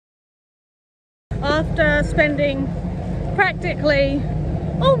after spending practically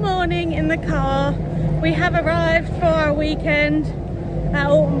all morning in the car, we have arrived for our weekend at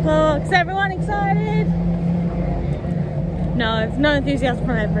Oulton Park. Is everyone excited? No, there's no enthusiasm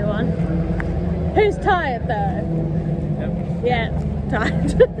from everyone. Who's tired though? Yep. Yeah,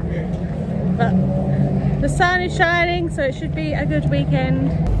 tired. But the sun is shining, so it should be a good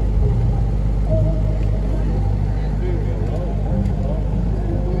weekend.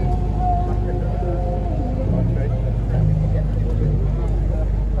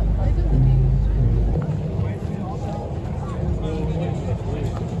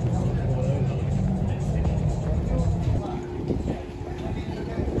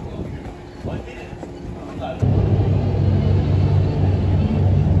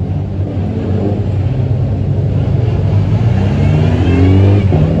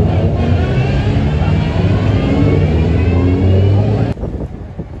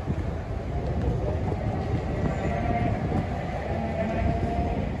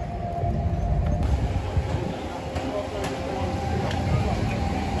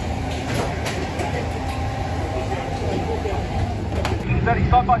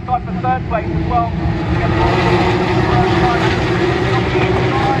 Side by side for third place as well.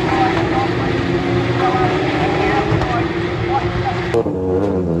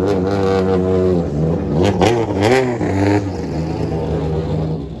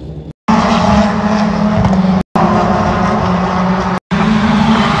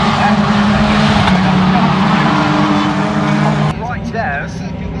 Right there, you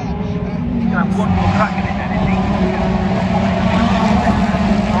can have one more track in it then, I think.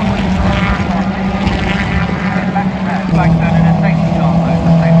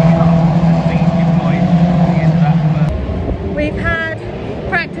 We've had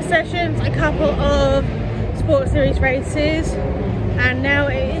practice sessions, a couple of Sports Series races, and now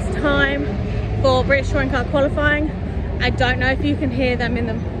it is time for British Touring Car qualifying. I don't know if you can hear them in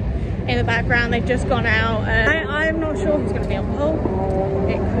the background. They've just gone out. I'm not sure who's going to be on pole.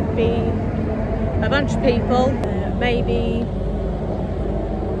 It could be a bunch of people. Maybe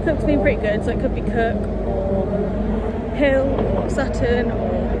Cook's been pretty good, so it could be Cook or Hill or Sutton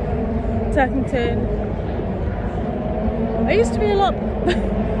or Turkington. I used to be a lot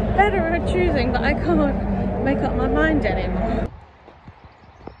better at choosing, but I can't make up my mind anymore.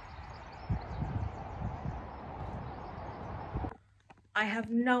 I have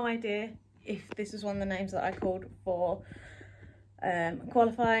no idea if this is one of the names that I called for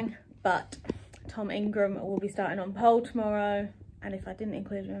qualifying, but Tom Ingram will be starting on pole tomorrow, and if I didn't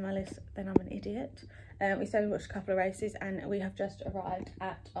include him in my list, then I'm an idiot. We said we watched a couple of races, and we have just arrived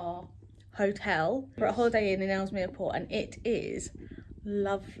at our hotel. We're at Holiday Inn in Ellesmere Port, and it is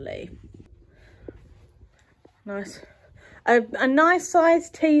lovely. Nice. A nice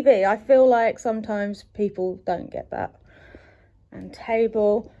sized TV. I feel like sometimes people don't get that. And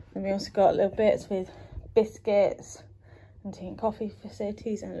table. And we also got little bits with biscuits and tea and coffee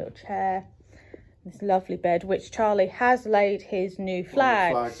facilities and a little chair. This lovely bed, which Charlie has laid his new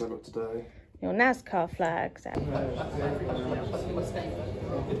flags. One of the flags I got today. Your NASCAR flags out.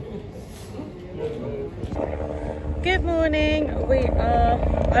 Good morning. We are,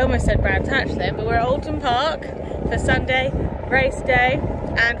 I almost said Brands Hatch then, but we're at Oulton Park for Sunday race day,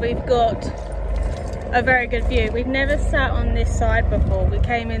 and we've got a very good view. We've never sat on this side before. We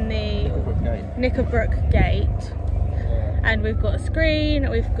came in the Knickerbrook Gate, and we've got a screen,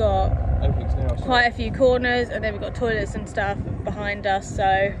 we've got quite a few corners, and then we've got toilets and stuff behind us, so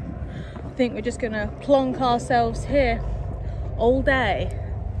I think we're just gonna plonk ourselves here all day.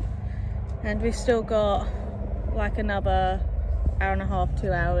 And we've still got like another hour and a half,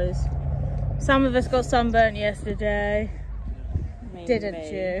 2 hours. Some of us got sunburnt yesterday.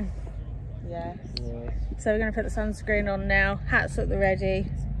 Didn't you? Yes. So we're gonna put the sunscreen on now, hats at the ready,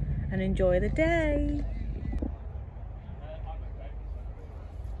 and enjoy the day.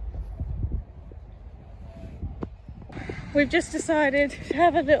 We've just decided to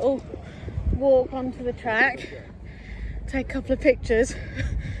have a little walk onto the track, take a couple of pictures,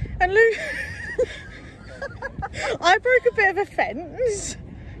 and look, I broke a bit of a fence,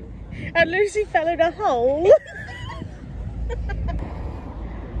 and Lucy fell in a hole.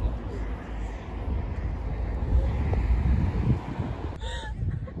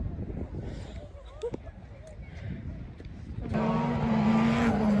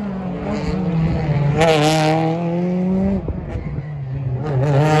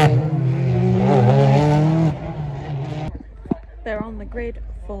 They're on the grid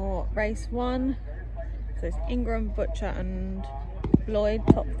for race 1. So it's Ingram, Butcher and Lloyd,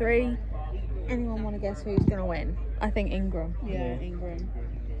 top 3. Anyone want to guess who's going to win? I think Ingram. Yeah, Ingram.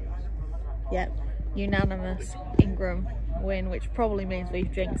 Yep. unanimous Ingram win, which probably means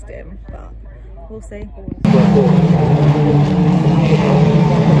we've jinxed him, but we'll see.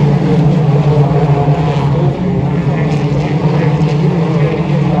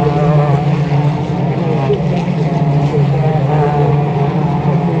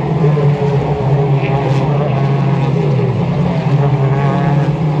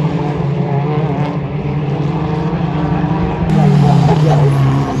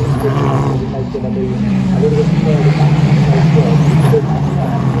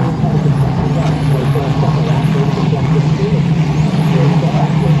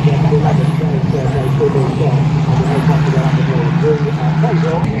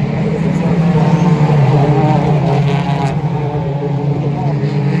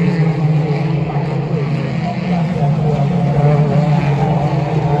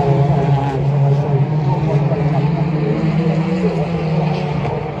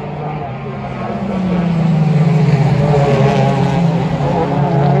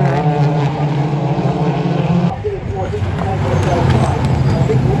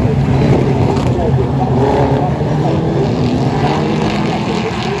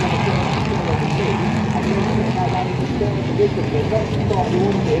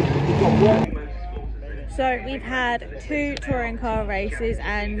 So we've had 2 touring car races,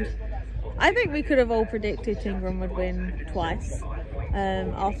 and I think we could have all predicted Ingram would win twice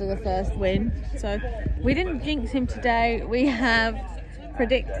after the first win. So we didn't jinx him today. We have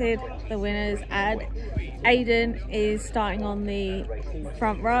predicted the winners, and Aiden is starting on the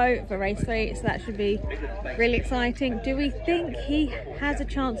front row for race 3, so that should be really exciting. Do we think he has a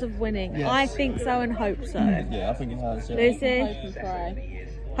chance of winning? Yes. I think so and hope so. Yeah, I think he has. Yeah. Lucy? Hope and pray.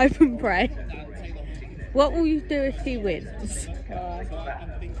 Hope and pray. What will you do if he wins?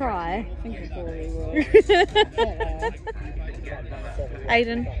 Cry? I think it probably will.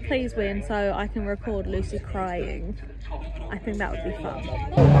 Aiden, please win so I can record Lucy crying. I think that would be fun.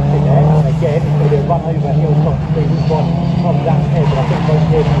 And again, it's going to run over Hilltop Street from that head, but I think both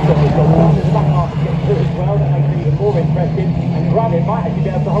here have got the job done. There's a back half to get through as well, that makes it even more interesting. And Gravit might actually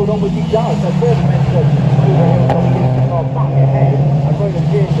be able to hold on, which he does. So for the mention over Hilltop Street, the car back ahead, and Roland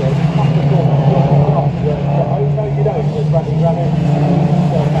Pearson must have thought that was off. So no, you don't, with Bradley Gravit.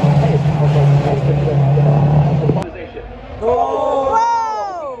 So ahead of Roland Pearson to the position. Whoa!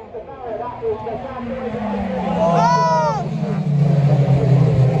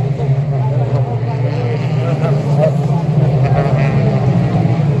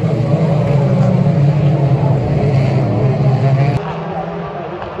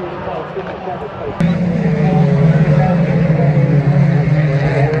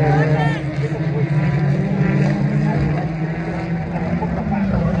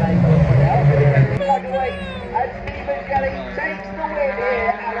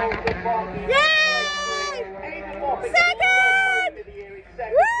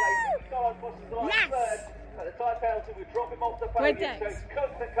 We're next.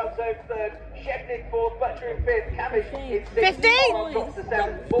 Cook that comes over third, Shepnick fourth, Butcher in fifth, Camish in sixth, 15? drops to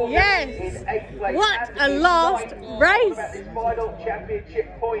seventh, Morgan Yes! in eighth place. What a Anderson last ninth. race! About this final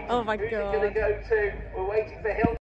championship point. Oh my Who's it God. going to go to? We're waiting for Hill.